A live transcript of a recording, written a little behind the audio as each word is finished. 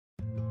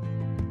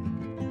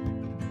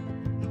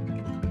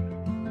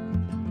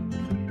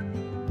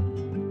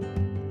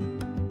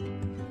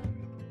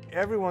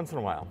Every once in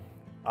a while,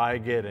 I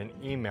get an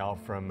email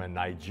from a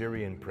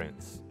Nigerian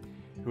prince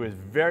who is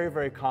very,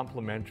 very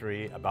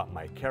complimentary about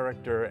my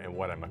character and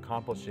what I'm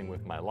accomplishing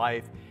with my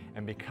life.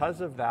 And because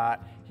of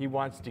that, he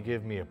wants to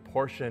give me a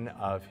portion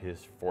of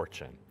his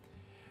fortune.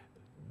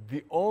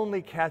 The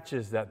only catch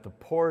is that the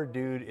poor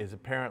dude is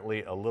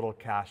apparently a little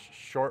cash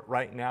short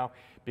right now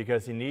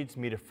because he needs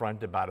me to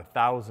front about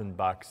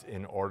 $1,000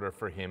 in order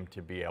for him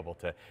to be able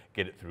to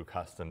get it through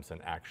customs and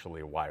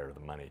actually wire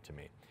the money to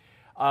me.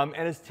 And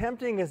as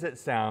tempting as it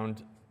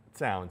sounds,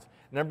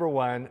 number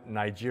one,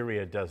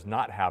 Nigeria does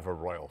not have a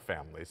royal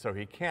family, so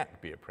he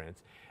can't be a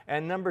prince.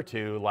 And number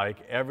two, like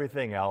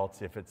everything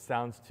else, if it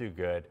sounds too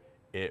good,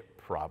 it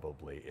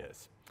probably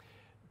is.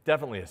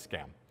 Definitely a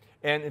scam.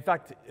 And in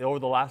fact, over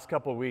the last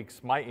couple of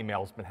weeks, my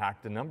email's been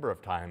hacked a number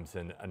of times,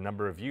 and a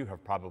number of you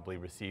have probably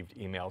received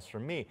emails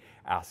from me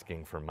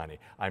asking for money.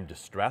 I'm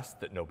distressed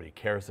that nobody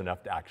cares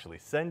enough to actually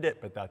send it,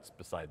 but that's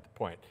beside the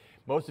point.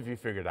 Most of you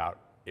figured out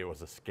it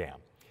was a scam.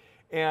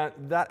 And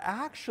that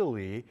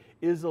actually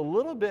is a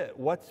little bit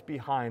what's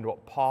behind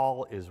what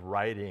Paul is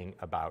writing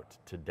about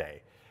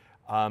today.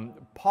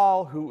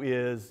 Paul, who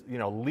is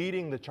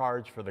leading the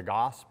charge for the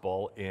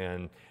gospel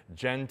in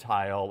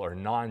Gentile or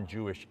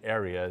non-Jewish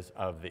areas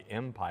of the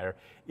empire,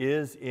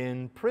 is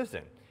in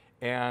prison.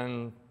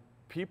 And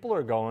people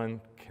are going,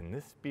 can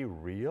this be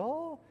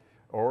real?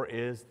 Or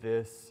is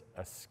this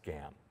a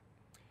scam?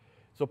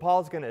 So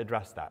Paul's going to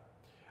address that.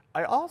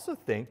 I also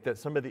think that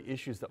some of the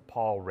issues that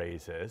Paul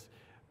raises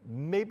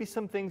maybe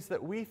some things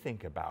that we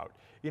think about.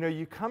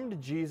 You come to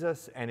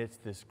Jesus and it's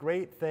this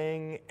great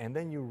thing, and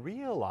then you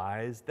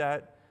realize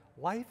that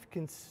life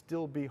can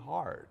still be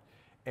hard,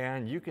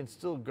 and you can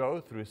still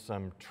go through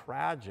some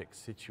tragic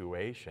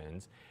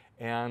situations,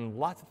 and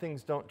lots of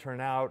things don't turn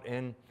out,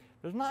 and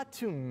there's not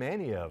too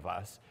many of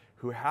us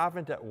who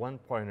haven't at one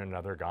point or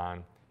another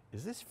gone,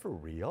 is this for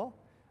real?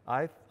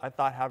 I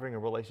thought having a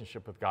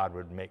relationship with God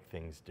would make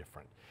things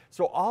different.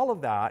 So all of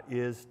that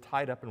is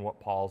tied up in what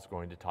Paul's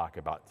going to talk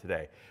about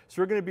today.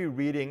 So we're going to be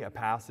reading a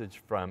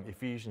passage from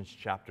Ephesians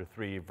chapter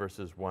 3,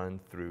 verses 1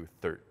 through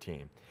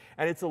 13.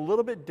 And it's a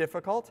little bit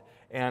difficult,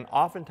 and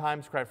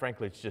oftentimes, quite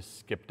frankly, it's just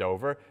skipped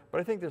over,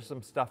 but I think there's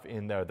some stuff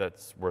in there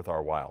that's worth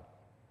our while.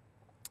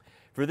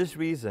 For this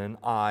reason,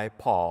 I,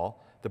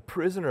 Paul, the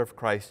prisoner of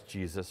Christ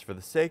Jesus, for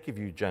the sake of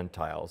you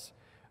Gentiles,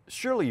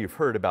 surely you've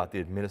heard about the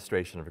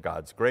administration of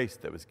God's grace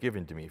that was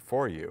given to me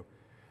for you.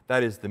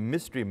 That is the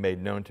mystery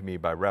made known to me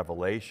by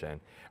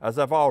revelation, as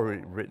I've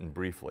already written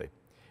briefly.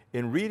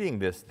 In reading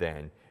this,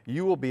 then,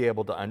 you will be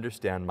able to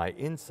understand my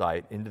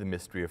insight into the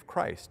mystery of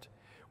Christ,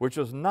 which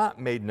was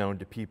not made known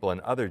to people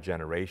in other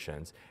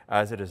generations,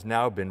 as it has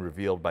now been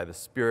revealed by the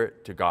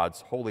Spirit to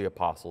God's holy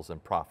apostles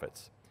and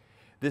prophets.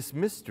 This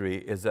mystery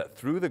is that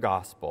through the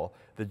gospel,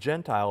 the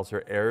Gentiles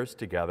are heirs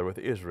together with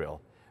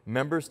Israel,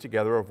 members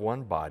together of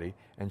one body,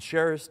 and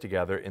sharers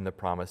together in the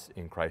promise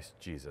in Christ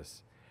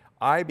Jesus.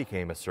 I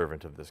became a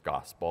servant of this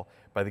gospel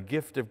by the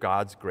gift of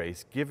God's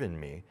grace given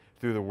me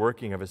through the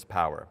working of his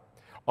power.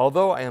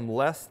 Although I am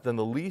less than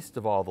the least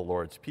of all the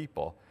Lord's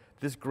people,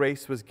 this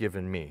grace was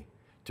given me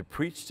to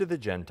preach to the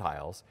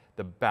Gentiles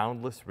the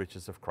boundless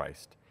riches of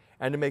Christ,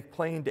 and to make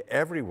plain to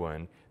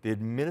everyone the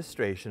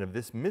administration of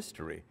this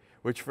mystery,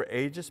 which for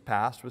ages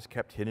past was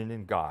kept hidden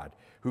in God,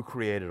 who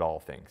created all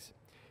things.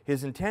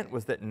 His intent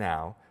was that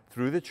now,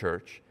 through the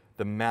church,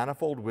 the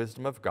manifold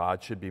wisdom of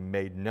God should be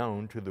made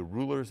known to the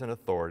rulers and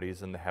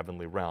authorities in the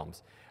heavenly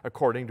realms,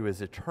 according to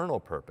his eternal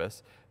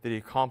purpose that he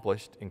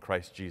accomplished in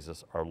Christ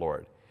Jesus our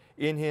Lord.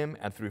 In him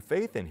and through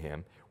faith in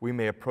him, we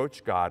may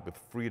approach God with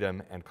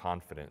freedom and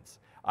confidence.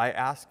 I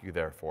ask you,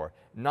 therefore,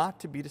 not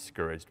to be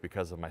discouraged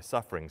because of my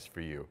sufferings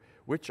for you,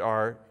 which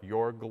are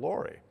your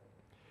glory.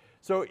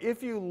 So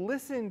if you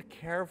listened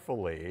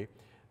carefully,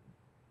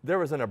 there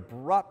was an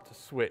abrupt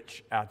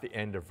switch at the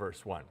end of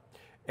verse 1.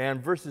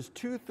 And verses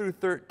 2 through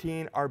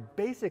 13 are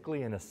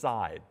basically an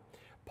aside.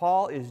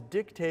 Paul is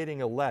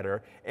dictating a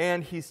letter,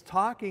 and he's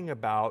talking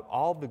about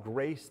all the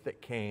grace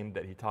that came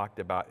that he talked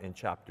about in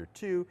chapter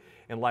 2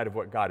 in light of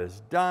what God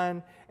has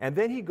done. And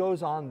then he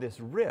goes on this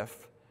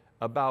riff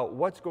about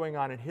what's going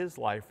on in his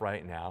life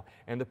right now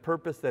and the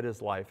purpose that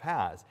his life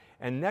has.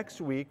 And next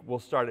week, we'll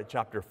start at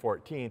chapter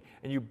 14,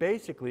 and you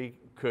basically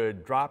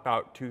could drop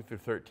out 2 through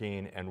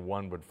 13, and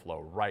 1 would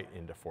flow right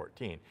into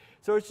 14.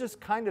 So it's just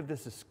kind of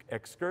this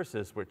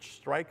excursus which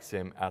strikes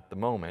him at the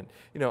moment,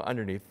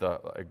 underneath the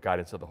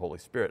guidance of the Holy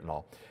Spirit and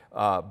all.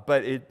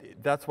 But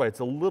that's why it's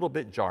a little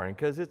bit jarring,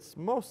 because it's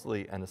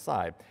mostly an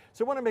aside.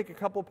 So I want to make a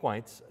couple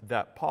points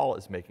that Paul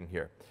is making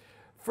here.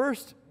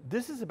 First,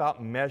 this is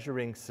about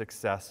measuring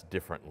success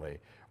differently,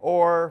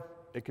 or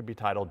it could be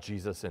titled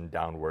Jesus and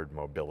Downward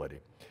Mobility.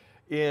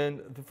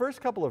 In the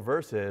first couple of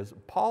verses,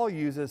 Paul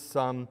uses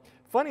some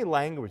funny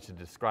language to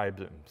describe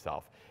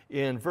himself.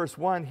 In verse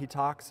 1, he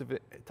talks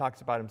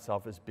about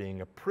himself as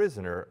being a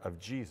prisoner of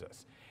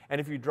Jesus.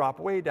 And if you drop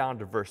way down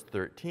to verse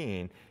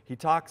 13, he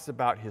talks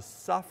about his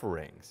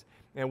sufferings.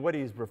 And what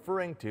he's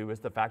referring to is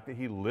the fact that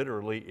he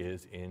literally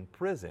is in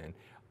prison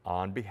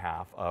on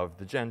behalf of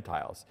the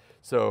Gentiles.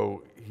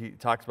 So he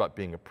talks about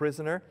being a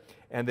prisoner,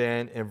 and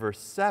then in verse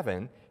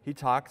 7, he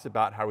talks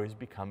about how he's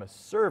become a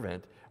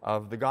servant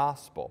of the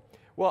gospel.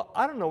 Well,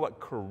 I don't know what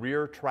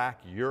career track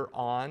you're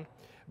on,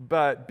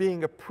 but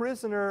being a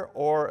prisoner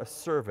or a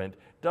servant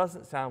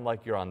doesn't sound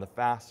like you're on the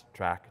fast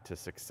track to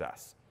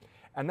success.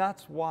 And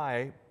that's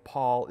why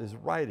Paul is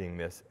writing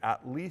this,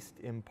 at least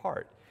in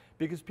part,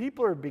 because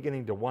people are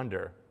beginning to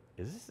wonder,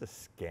 is this a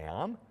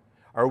scam?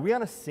 Are we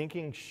on a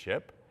sinking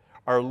ship?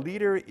 Our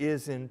leader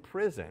is in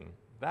prison.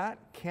 That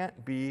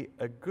can't be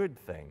a good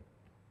thing.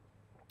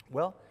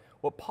 Well,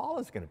 what Paul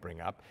is going to bring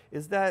up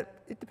is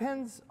that it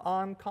depends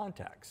on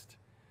context.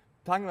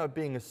 Talking about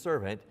being a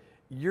servant,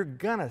 you're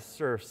going to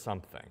serve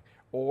something,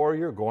 or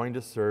you're going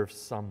to serve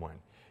someone.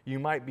 You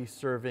might be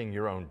serving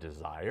your own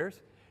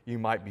desires. You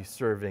might be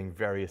serving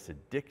various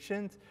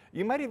addictions.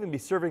 You might even be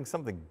serving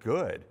something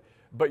good,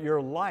 but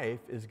your life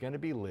is going to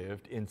be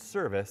lived in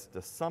service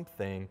to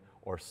something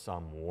or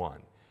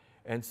someone.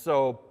 And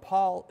so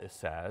Paul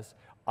says,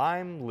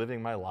 I'm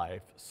living my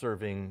life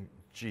serving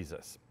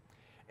Jesus.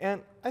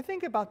 And I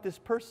think about this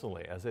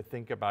personally as I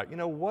think about,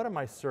 what am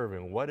I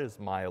serving? What is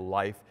my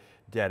life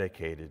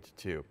dedicated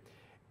to?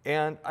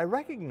 And I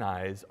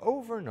recognize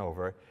over and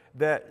over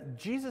that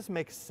Jesus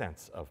makes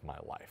sense of my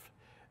life,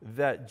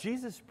 that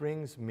Jesus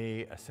brings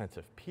me a sense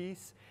of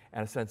peace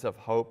and a sense of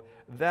hope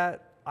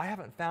that I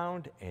haven't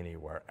found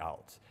anywhere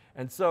else.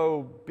 And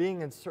so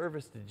being in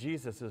service to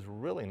Jesus is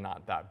really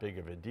not that big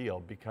of a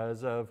deal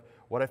because of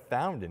what I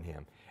found in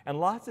him. And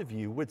lots of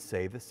you would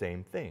say the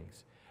same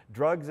things.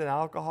 Drugs and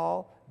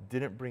alcohol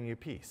didn't bring you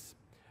peace.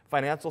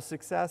 Financial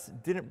success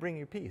didn't bring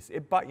you peace.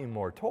 It bought you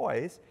more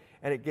toys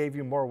and it gave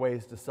you more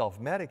ways to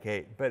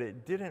self-medicate, but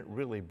it didn't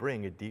really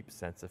bring a deep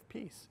sense of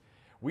peace.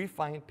 We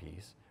find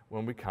peace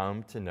when we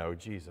come to know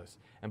Jesus.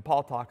 And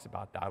Paul talks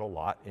about that a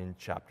lot in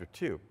chapter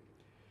 2.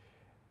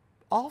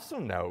 Also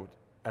note,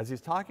 as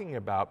he's talking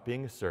about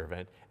being a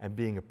servant and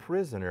being a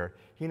prisoner,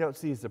 he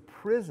notes he's a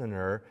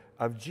prisoner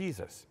of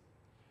Jesus.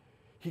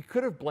 He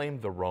could have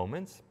blamed the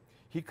Romans.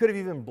 He could have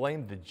even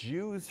blamed the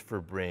Jews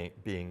for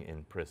being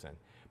in prison.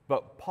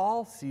 But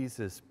Paul sees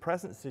his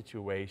present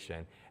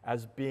situation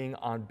as being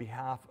on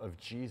behalf of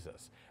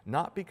Jesus,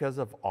 not because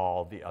of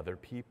all the other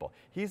people.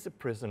 He's a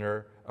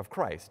prisoner of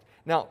Christ.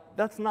 Now,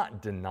 that's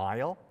not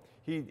denial.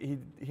 He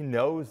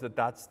knows that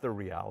that's the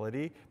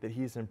reality, that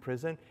he's in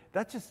prison.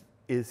 That just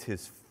is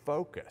his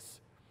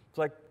focus. It's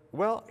like,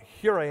 well,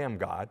 here I am,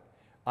 God.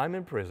 I'm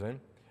in prison,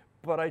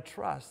 but I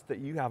trust that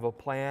you have a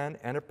plan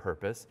and a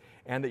purpose,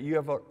 and that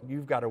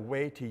you've got a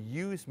way to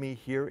use me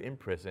here in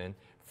prison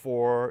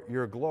for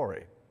your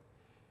glory.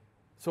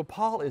 So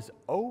Paul is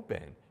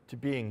open to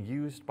being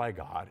used by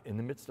God in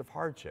the midst of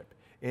hardship,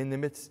 in the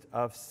midst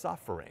of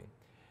suffering.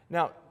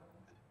 Now,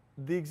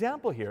 the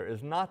example here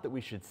is not that we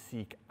should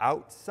seek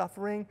out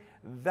suffering.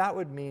 That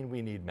would mean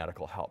we need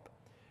medical help.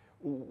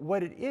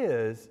 What it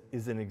is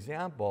an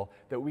example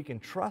that we can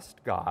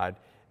trust God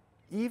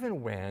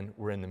even when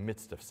we're in the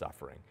midst of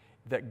suffering,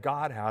 that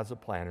God has a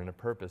plan and a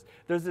purpose.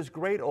 There's this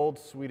great old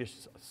Swedish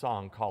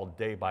song called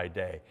Day by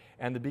Day,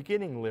 and the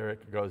beginning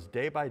lyric goes,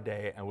 day by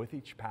day, and with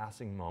each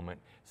passing moment,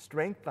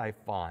 strength I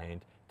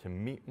find to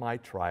meet my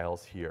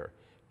trials here.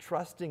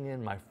 Trusting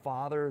in my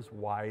Father's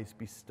wise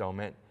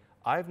bestowment,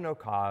 I've no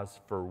cause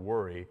for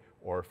worry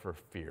or for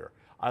fear.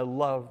 I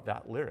love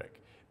that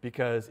lyric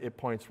because it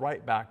points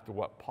right back to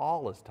what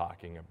Paul is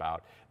talking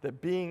about,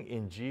 that being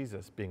in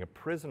Jesus, being a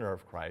prisoner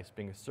of Christ,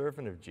 being a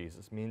servant of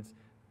Jesus means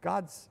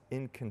God's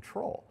in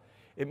control.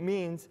 It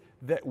means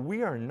that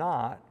we are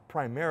not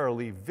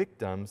primarily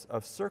victims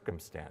of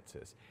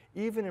circumstances.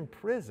 Even in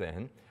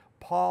prison,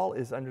 Paul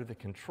is under the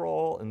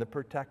control and the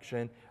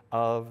protection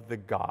of the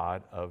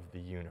God of the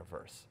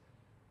universe.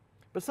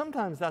 But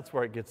sometimes that's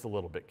where it gets a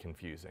little bit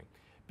confusing,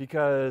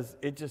 because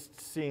it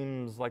just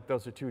seems like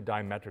those are two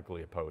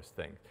diametrically opposed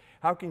things.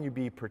 How can you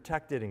be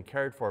protected and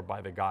cared for by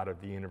the God of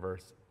the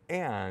universe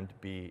and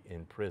be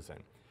in prison?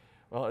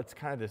 Well, it's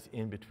kind of this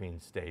in-between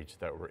stage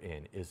that we're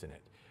in, isn't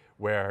it?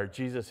 Where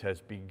Jesus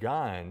has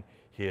begun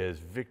his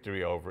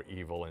victory over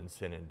evil and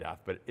sin and death,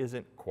 but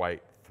isn't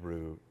quite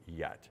through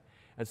yet.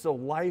 And so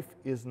life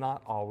is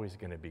not always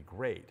going to be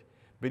great.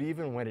 But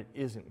even when it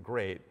isn't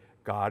great,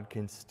 God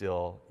can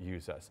still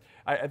use us.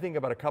 I think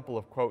about a couple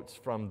of quotes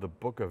from the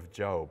book of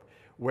Job,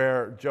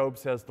 where Job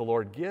says, the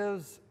Lord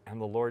gives and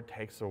the Lord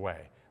takes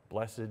away.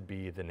 Blessed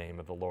be the name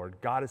of the Lord.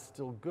 God is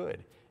still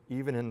good,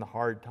 even in the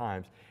hard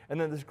times. And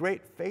then this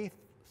great faith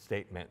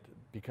statement,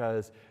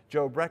 because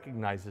Job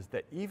recognizes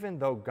that even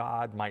though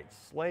God might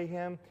slay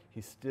him,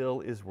 he still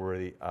is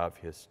worthy of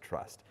his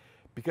trust.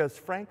 Because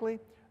frankly,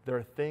 there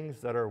are things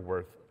that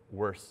are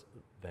worse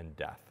than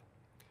death.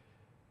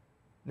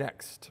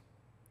 Next,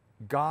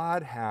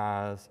 God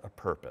has a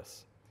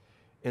purpose.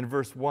 In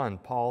verse 1,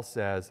 Paul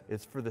says,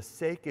 it's for the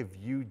sake of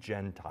you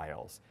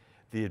Gentiles,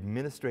 the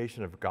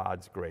administration of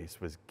God's grace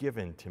was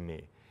given to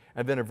me.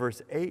 And then in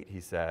verse 8,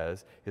 he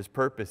says, his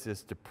purpose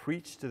is to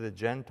preach to the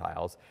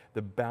Gentiles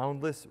the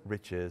boundless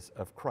riches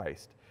of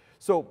Christ.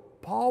 So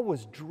Paul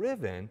was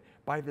driven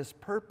by this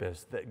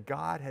purpose that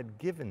God had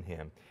given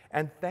him,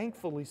 and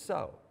thankfully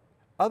so.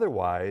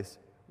 Otherwise,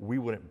 we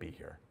wouldn't be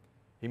here.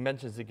 He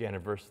mentions again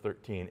in verse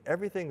 13,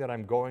 everything that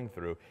I'm going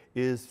through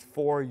is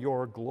for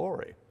your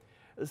glory.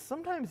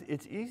 Sometimes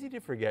it's easy to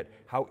forget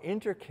how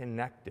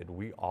interconnected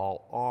we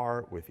all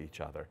are with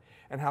each other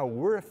and how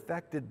we're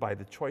affected by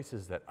the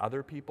choices that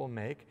other people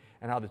make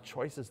and how the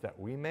choices that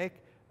we make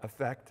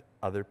affect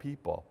other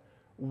people.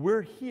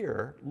 We're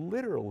here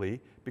literally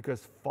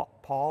because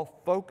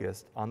Paul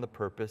focused on the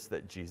purpose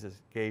that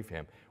Jesus gave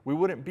him. We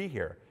wouldn't be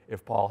here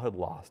if Paul had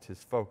lost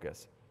his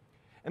focus.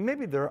 And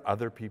maybe there are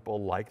other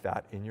people like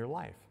that in your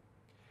life.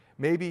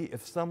 Maybe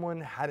if someone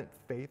hadn't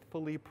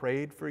faithfully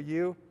prayed for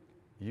you,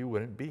 you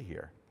wouldn't be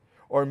here.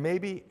 Or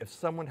maybe if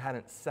someone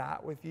hadn't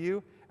sat with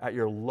you at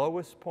your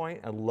lowest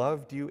point and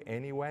loved you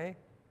anyway,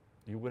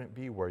 you wouldn't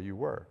be where you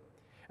were.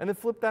 And then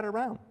flip that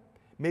around.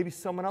 Maybe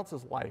someone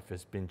else's life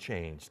has been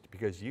changed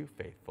because you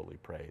faithfully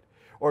prayed.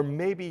 Or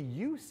maybe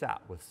you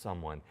sat with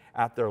someone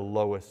at their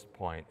lowest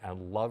point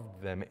and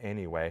loved them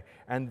anyway,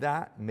 and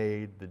that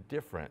made the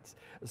difference.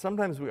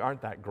 Sometimes we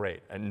aren't that great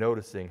at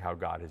noticing how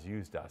God has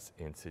used us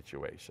in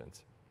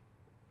situations.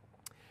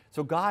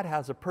 So God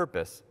has a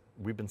purpose.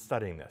 We've been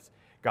studying this.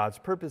 God's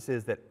purpose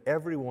is that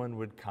everyone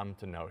would come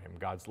to know him.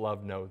 God's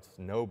love knows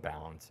no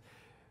bounds.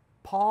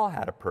 Paul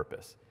had a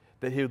purpose,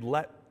 that he would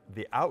let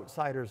the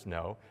outsiders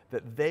know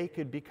that they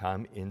could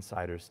become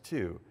insiders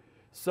too.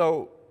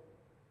 So,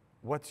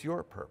 what's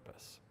your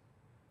purpose?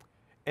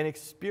 An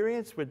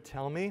experience would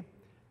tell me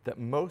that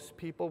most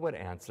people would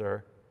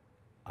answer,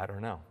 I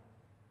don't know.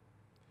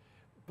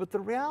 But the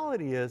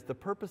reality is the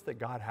purpose that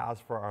God has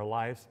for our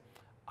lives,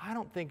 I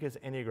don't think is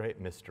any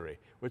great mystery,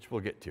 which we'll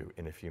get to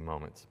in a few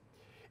moments.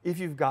 If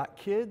you've got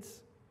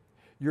kids,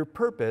 your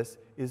purpose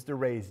is to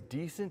raise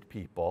decent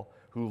people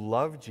who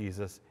love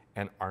Jesus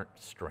and aren't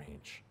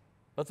strange.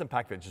 Let's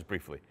unpack that just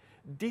briefly.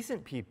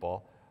 Decent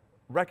people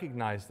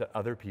recognize that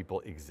other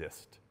people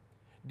exist.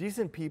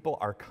 Decent people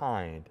are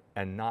kind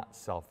and not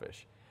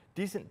selfish.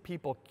 Decent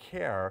people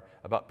care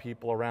about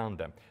people around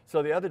them.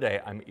 So the other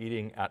day, I'm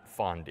eating at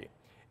Fondi,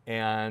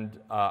 and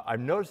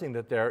I'm noticing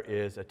that there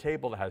is a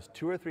table that has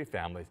 2 or 3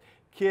 families,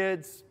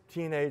 kids,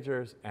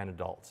 teenagers, and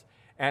adults.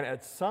 And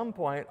at some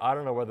point, I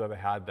don't know whether they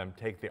had them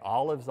take the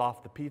olives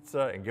off the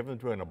pizza and give them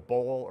to them in a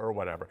bowl or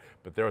whatever,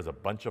 but there was a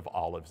bunch of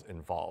olives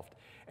involved.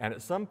 And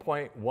at some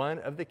point, one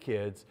of the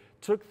kids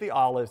took the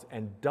olives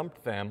and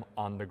dumped them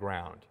on the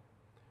ground.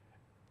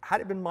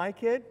 Had it been my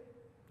kid,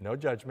 no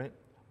judgment,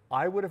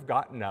 I would have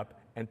gotten up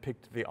and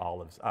picked the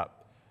olives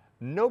up.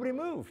 Nobody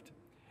moved.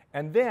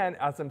 And then,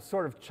 as I'm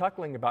sort of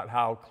chuckling about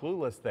how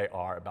clueless they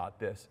are about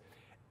this,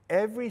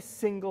 every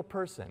single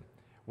person,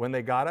 when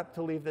they got up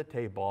to leave the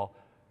table,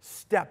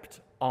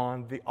 stepped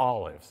on the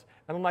olives.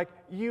 And I'm like,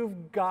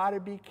 you've got to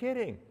be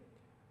kidding.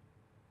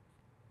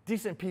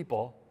 Decent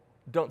people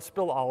don't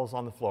spill olives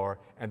on the floor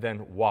and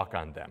then walk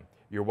on them.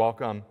 You're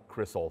welcome,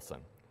 Chris Olsen.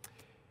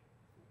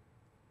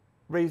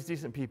 Raise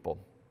decent people.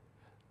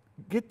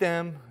 Get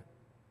them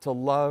to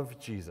love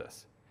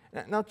Jesus.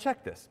 Now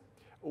check this.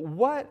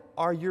 What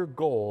are your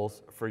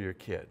goals for your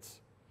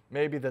kids?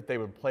 Maybe that they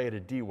would play at a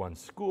D1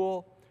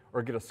 school,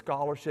 or get a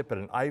scholarship at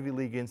an Ivy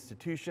League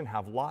institution,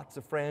 have lots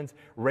of friends,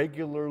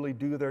 regularly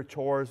do their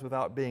chores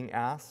without being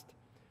asked.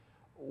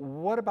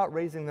 What about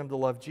raising them to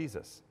love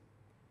Jesus?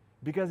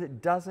 Because it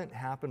doesn't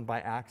happen by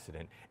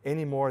accident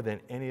any more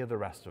than any of the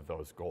rest of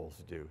those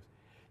goals do.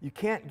 You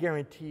can't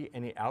guarantee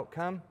any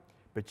outcome,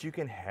 but you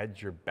can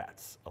hedge your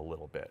bets a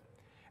little bit.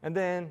 And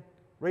then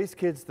raise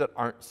kids that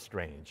aren't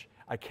strange.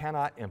 I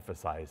cannot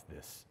emphasize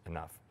this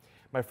enough.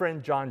 My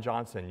friend John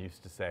Johnson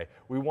used to say,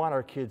 we want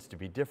our kids to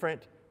be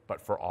different,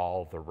 but for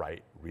all the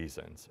right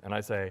reasons. And I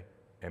say,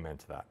 amen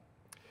to that.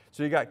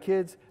 So you got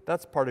kids,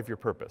 that's part of your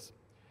purpose.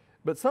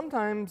 But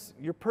sometimes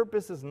your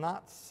purpose is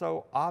not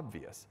so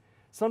obvious.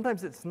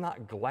 Sometimes it's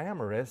not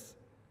glamorous,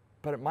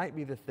 but it might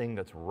be the thing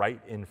that's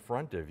right in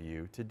front of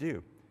you to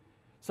do.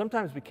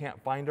 Sometimes we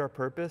can't find our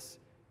purpose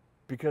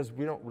because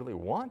we don't really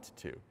want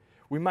to.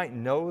 We might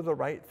know the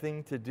right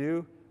thing to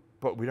do,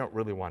 but we don't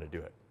really want to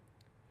do it.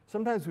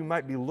 Sometimes we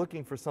might be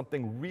looking for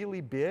something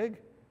really big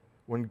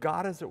when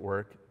God is at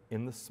work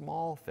in the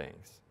small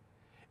things.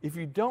 If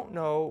you don't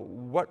know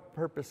what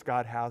purpose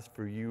God has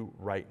for you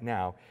right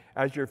now,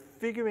 as you're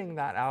figuring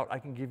that out, I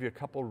can give you a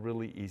couple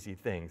really easy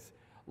things.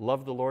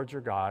 Love the Lord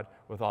your God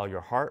with all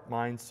your heart,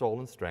 mind, soul,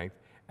 and strength,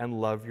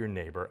 and love your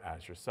neighbor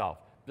as yourself.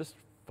 Just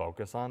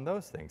focus on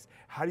those things.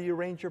 How do you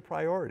arrange your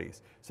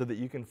priorities so that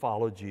you can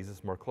follow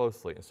Jesus more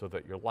closely and so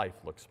that your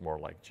life looks more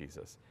like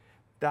Jesus?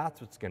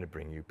 That's what's going to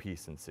bring you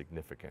peace and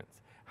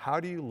significance. How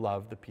do you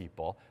love the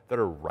people that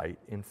are right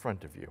in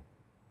front of you?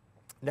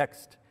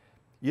 Next,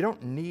 you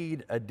don't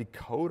need a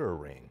decoder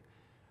ring.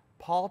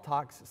 Paul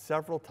talks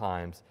several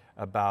times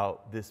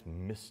about this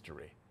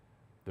mystery,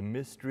 the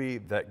mystery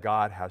that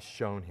God has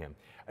shown him.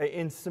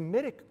 In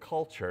Semitic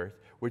culture,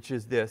 which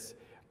is this,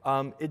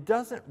 It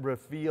doesn't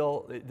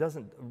reveal,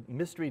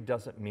 mystery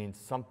doesn't mean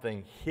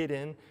something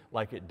hidden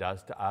like it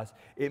does to us.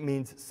 It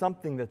means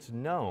something that's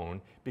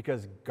known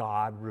because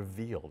God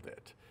revealed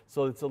it.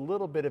 So it's a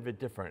little bit of a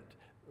different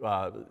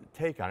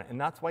take on it, and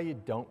that's why you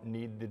don't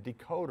need the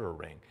decoder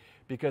ring,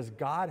 because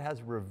God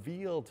has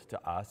revealed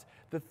to us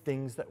the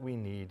things that we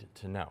need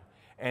to know.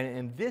 And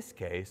in this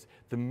case,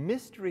 the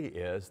mystery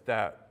is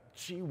that,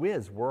 gee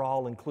whiz, we're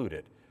all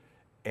included.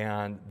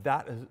 And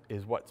that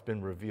is what's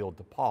been revealed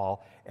to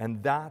Paul,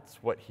 and that's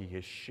what he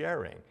is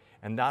sharing.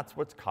 And that's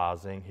what's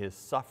causing his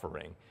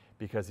suffering,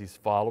 because he's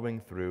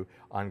following through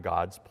on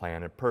God's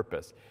plan and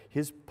purpose.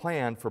 His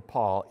plan for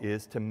Paul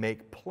is to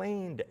make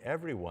plain to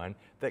everyone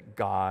that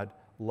God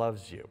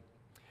loves you.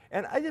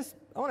 And I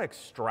want to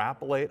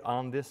extrapolate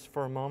on this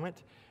for a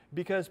moment,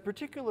 because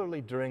particularly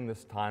during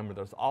this time where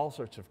there's all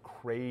sorts of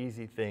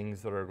crazy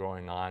things that are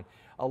going on,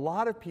 a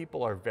lot of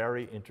people are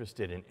very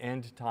interested in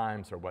end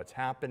times or what's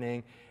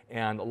happening,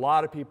 and a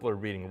lot of people are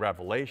reading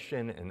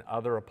Revelation and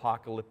other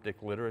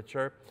apocalyptic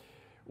literature.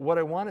 What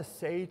I want to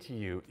say to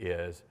you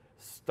is,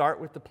 start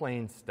with the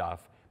plain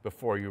stuff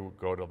before you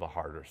go to the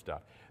harder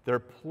stuff. There are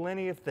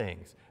plenty of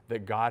things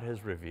that God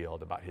has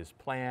revealed about his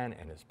plan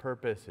and his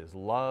purpose, his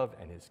love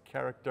and his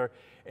character.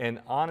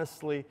 And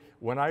honestly,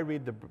 when I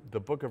read the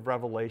book of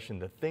Revelation,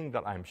 the thing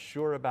that I'm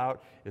sure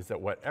about is that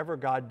whatever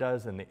God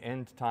does in the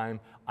end time,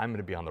 I'm going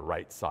to be on the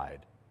right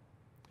side.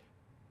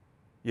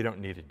 You don't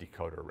need a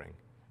decoder ring.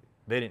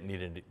 They didn't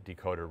need a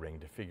decoder ring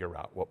to figure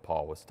out what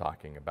Paul was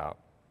talking about.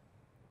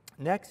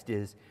 Next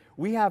is,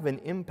 we have an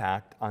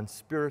impact on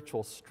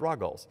spiritual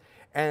struggles.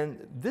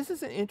 And this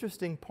is an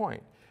interesting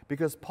point,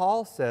 because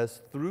Paul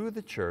says through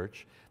the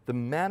church, the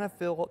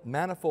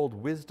manifold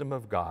wisdom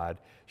of God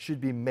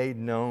should be made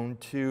known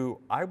to,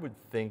 I would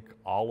think,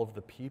 all of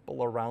the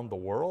people around the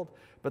world,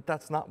 but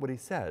that's not what he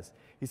says.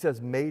 He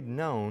says made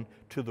known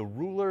to the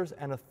rulers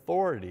and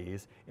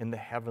authorities in the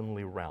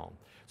heavenly realm.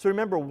 So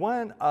remember,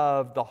 one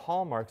of the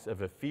hallmarks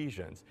of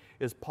Ephesians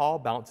is Paul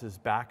bounces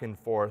back and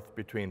forth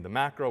between the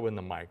macro and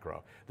the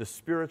micro, the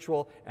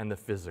spiritual and the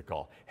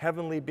physical,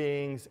 heavenly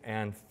beings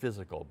and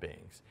physical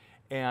beings.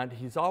 And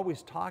he's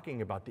always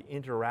talking about the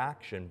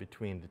interaction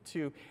between the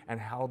two and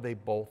how they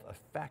both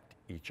affect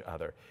each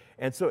other.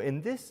 And so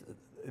in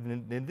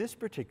this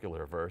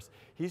particular verse,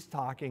 he's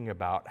talking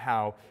about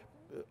how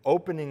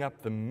opening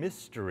up the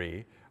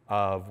mystery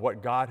of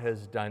what God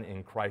has done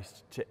in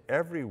Christ to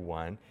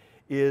everyone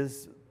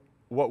is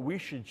what we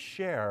should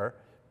share.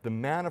 The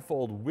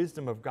manifold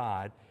wisdom of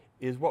God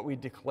is what we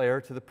declare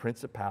to the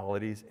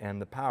principalities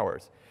and the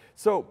powers.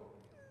 So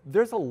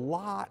there's a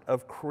lot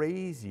of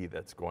crazy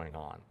that's going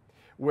on,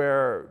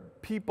 where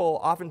people,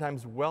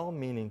 oftentimes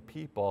well-meaning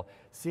people,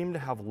 seem to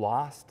have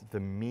lost the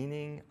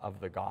meaning of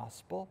the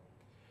gospel.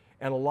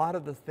 And a lot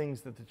of the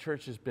things that the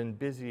church has been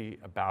busy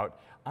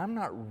about, I'm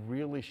not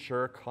really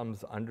sure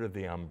comes under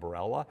the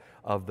umbrella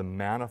of the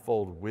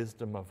manifold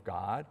wisdom of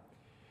God.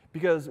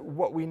 Because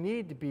what we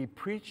need to be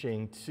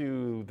preaching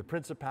to the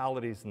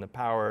principalities and the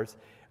powers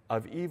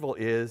of evil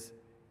is,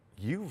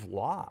 you've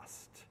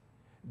lost.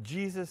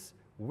 Jesus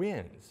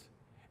wins.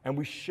 And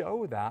we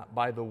show that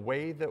by the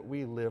way that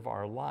we live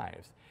our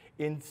lives.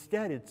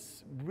 Instead,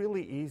 it's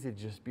really easy to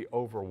just be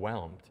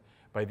overwhelmed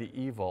by the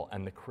evil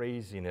and the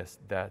craziness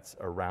that's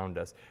around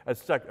us.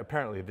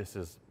 Apparently, this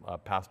is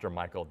Pastor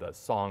Michael does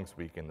Songs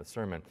Week in the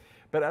sermon.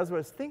 But as I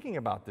was thinking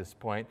about this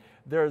point,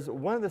 there's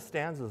one of the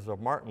stanzas of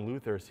Martin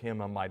Luther's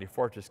hymn, A Mighty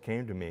Fortress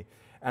Came to Me.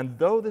 And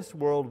though this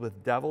world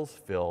with devils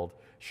filled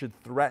should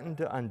threaten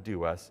to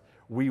undo us,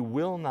 we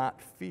will not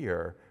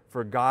fear,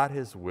 for God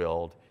has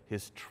willed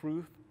his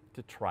truth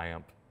to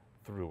triumph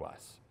through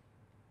us.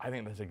 I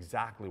think that's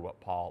exactly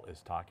what Paul is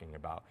talking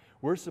about.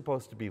 We're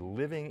supposed to be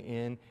living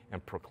in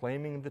and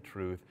proclaiming the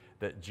truth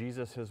that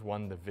Jesus has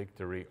won the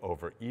victory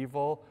over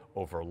evil,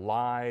 over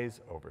lies,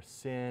 over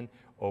sin,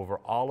 over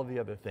all of the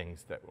other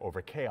things,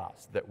 over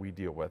chaos that we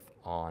deal with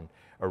on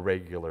a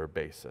regular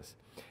basis.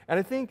 And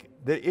I think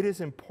that it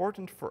is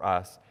important for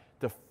us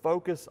to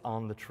focus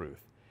on the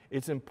truth.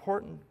 It's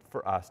important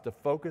for us to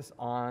focus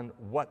on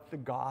what the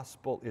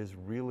gospel is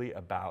really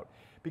about,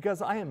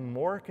 because I am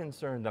more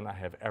concerned than I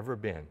have ever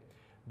been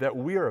that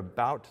we are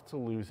about to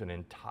lose an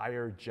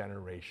entire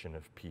generation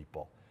of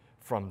people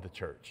from the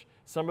church.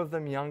 Some of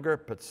them younger,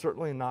 but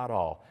certainly not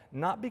all.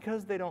 Not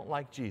because they don't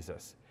like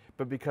Jesus,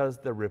 but because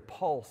they're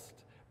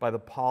repulsed by the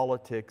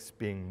politics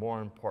being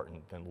more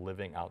important than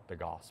living out the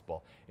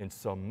gospel in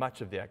so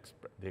much of the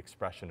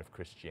expression of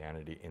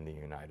Christianity in the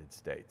United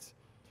States.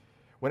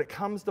 When it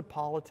comes to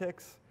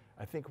politics,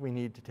 I think we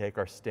need to take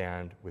our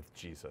stand with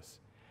Jesus.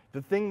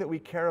 The thing that we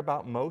care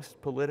about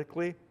most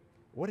politically,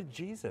 what did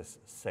Jesus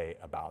say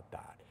about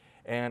that?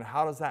 And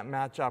how does that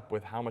match up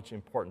with how much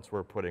importance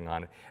we're putting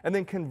on it? And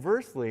then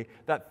conversely,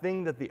 that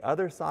thing that the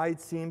other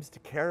side seems to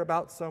care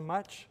about so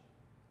much,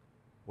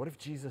 what if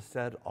Jesus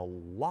said a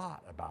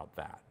lot about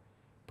that,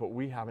 but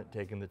we haven't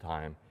taken the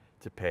time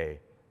to pay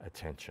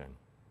attention?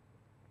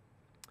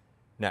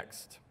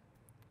 Next,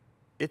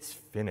 it's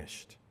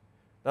finished.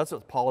 That's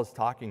what Paul is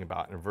talking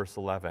about in verse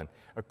 11.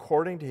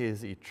 According to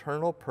his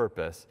eternal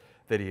purpose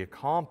that he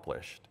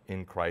accomplished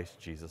in Christ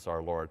Jesus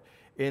our Lord.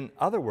 In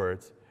other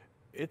words,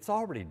 it's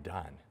already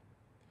done.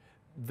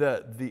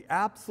 The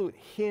absolute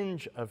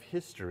hinge of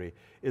history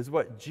is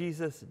what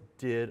Jesus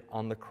did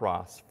on the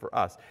cross for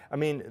us. I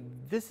mean,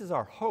 this is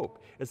our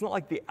hope. It's not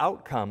like the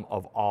outcome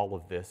of all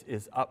of this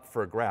is up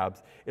for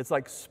grabs. It's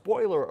like,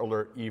 spoiler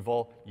alert,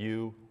 evil,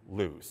 you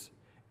lose.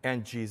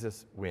 And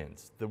Jesus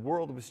wins. The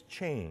world was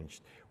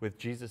changed with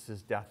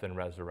Jesus' death and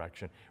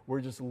resurrection.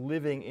 We're just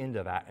living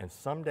into that, and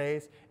some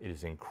days it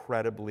is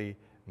incredibly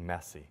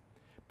messy.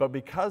 But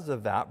because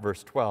of that,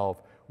 verse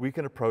 12, we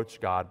can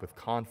approach God with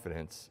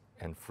confidence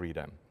and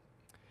freedom.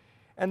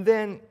 And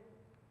then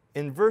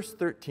in verse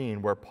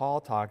 13, where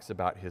Paul talks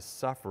about his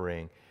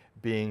suffering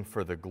being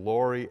for the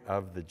glory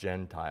of the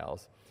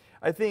Gentiles,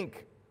 I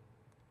think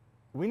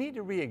we need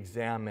to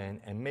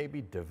re-examine and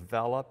maybe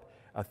develop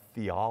a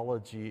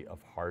theology of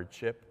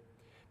hardship.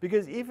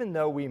 Because even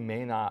though we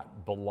may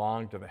not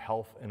belong to the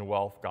health and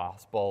wealth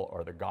gospel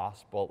or the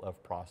gospel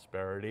of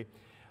prosperity,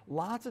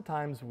 lots of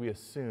times we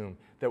assume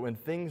that when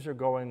things are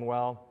going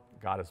well,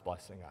 God is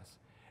blessing us.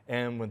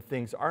 And when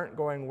things aren't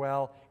going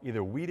well,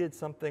 either we did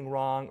something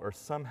wrong or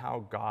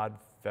somehow God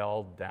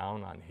fell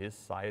down on his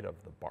side of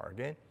the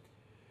bargain.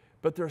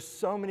 But there's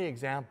so many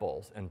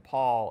examples, and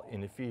Paul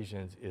in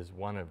Ephesians is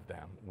one of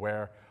them,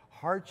 where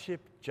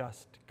hardship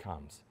just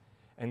comes.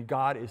 And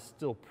God is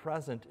still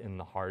present in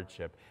the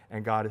hardship,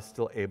 and God is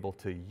still able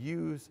to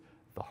use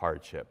the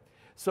hardship.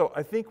 So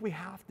I think we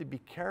have to be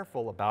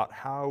careful about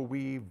how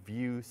we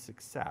view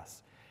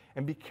success,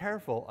 and be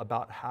careful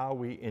about how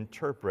we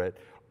interpret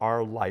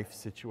our life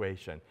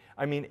situation.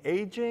 I mean,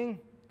 aging,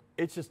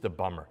 it's just a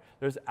bummer.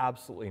 There's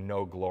absolutely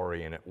no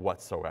glory in it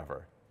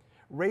whatsoever.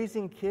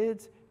 Raising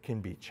kids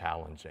can be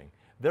challenging.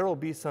 There will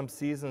be some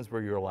seasons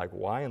where you're like,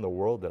 why in the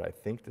world did I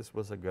think this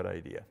was a good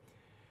idea?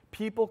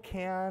 People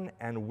can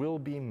and will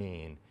be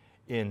mean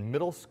in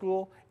middle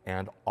school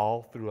and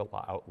all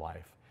throughout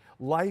life.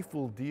 Life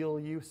will deal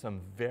you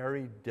some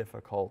very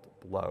difficult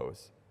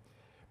blows.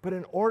 But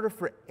in order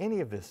for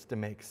any of this to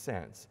make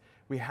sense,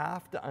 we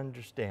have to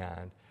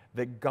understand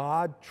that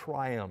God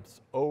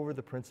triumphs over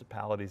the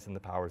principalities and the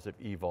powers of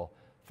evil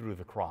through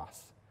the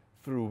cross,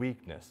 through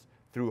weakness,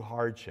 through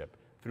hardship,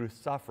 through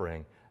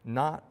suffering,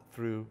 not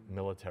through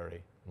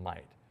military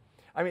might.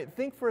 I mean,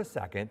 think for a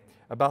second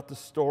about the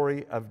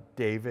story of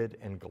David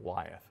and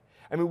Goliath.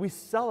 I mean, we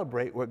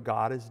celebrate what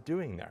God is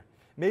doing there.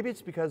 Maybe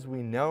it's because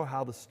we know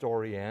how the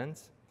story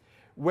ends.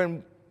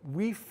 When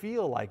we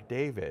feel like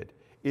David,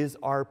 is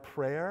our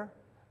prayer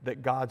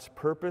that God's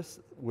purpose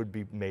would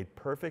be made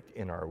perfect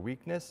in our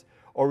weakness,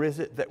 or is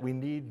it that we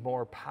need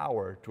more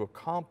power to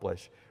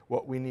accomplish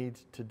what we need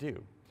to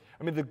do?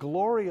 I mean, the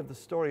glory of the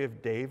story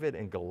of David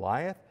and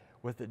Goliath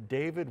was that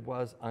David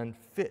was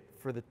unfit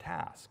for the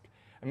task.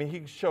 I mean,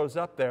 he shows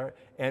up there,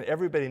 and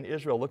everybody in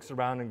Israel looks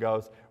around and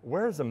goes,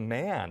 "Where's a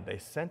man? They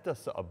sent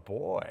us a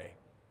boy."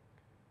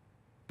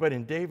 But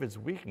in David's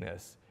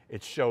weakness,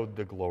 it showed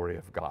the glory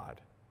of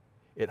God.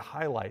 It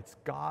highlights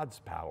God's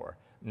power,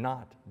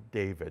 not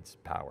David's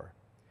power.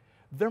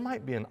 There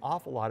might be an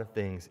awful lot of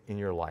things in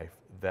your life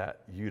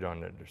that you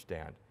don't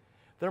understand.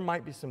 There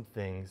might be some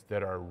things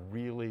that are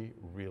really,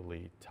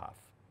 really tough.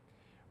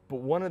 But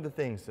one of the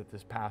things that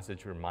this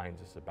passage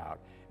reminds us about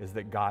is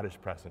that God is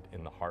present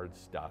in the hard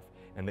stuff,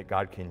 and that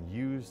God can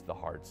use the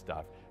hard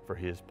stuff for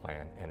his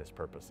plan and his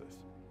purposes.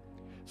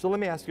 So let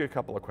me ask you a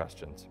couple of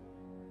questions.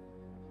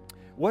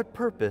 What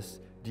purpose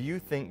do you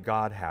think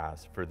God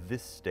has for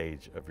this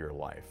stage of your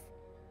life?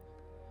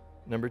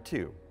 Number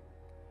 2,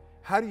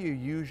 how do you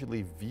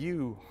usually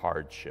view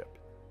hardship?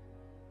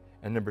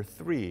 And number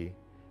 3,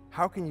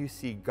 how can you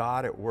see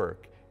God at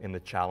work in the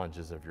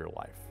challenges of your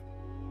life?